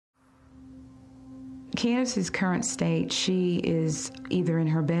Candace's current state, she is either in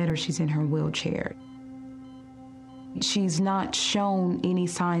her bed or she's in her wheelchair. She's not shown any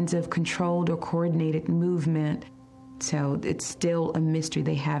signs of controlled or coordinated movement, so it's still a mystery.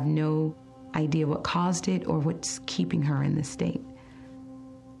 They have no idea what caused it or what's keeping her in this state.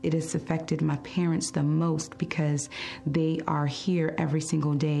 It has affected my parents the most because they are here every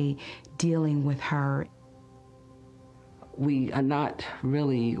single day dealing with her. We are not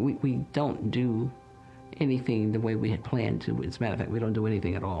really, we don't do anything the way we had planned to. As a matter of fact, we don't do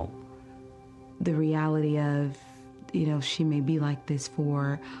anything at all. The reality of, she may be like this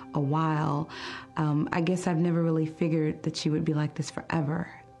for a while. I guess I've never really figured that she would be like this forever.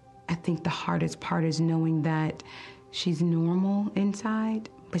 I think the hardest part is knowing that she's normal inside,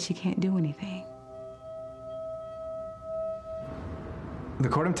 but she can't do anything. The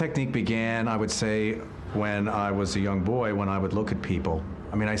Kurtis technique began, I would say, when I was a young boy, when I would look at people.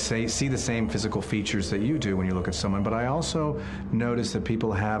 I mean, I see the same physical features that you do when you look at someone, but I also notice that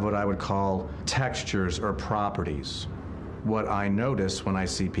people have what I would call textures or properties. What I notice when I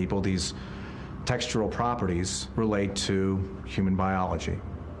see people, these textural properties relate to human biology.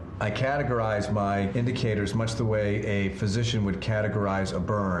 I categorize my indicators much the way a physician would categorize a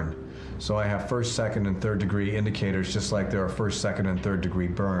burn. So I have first, second, and third degree indicators, just like there are first, second, and third degree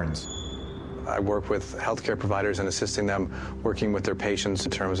burns. I work with healthcare providers and assisting them working with their patients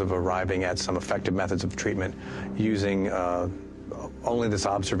in terms of arriving at some effective methods of treatment using only this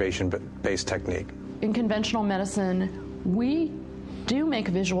observation-based technique. In conventional medicine, we do make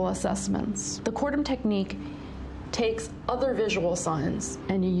visual assessments. The Kurtis technique takes other visual signs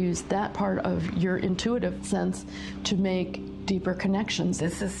and you use that part of your intuitive sense to make deeper connections.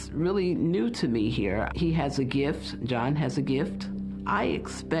 This is really new to me here. He has a gift, John has a gift. I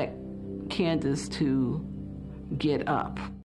expect Candace to get up.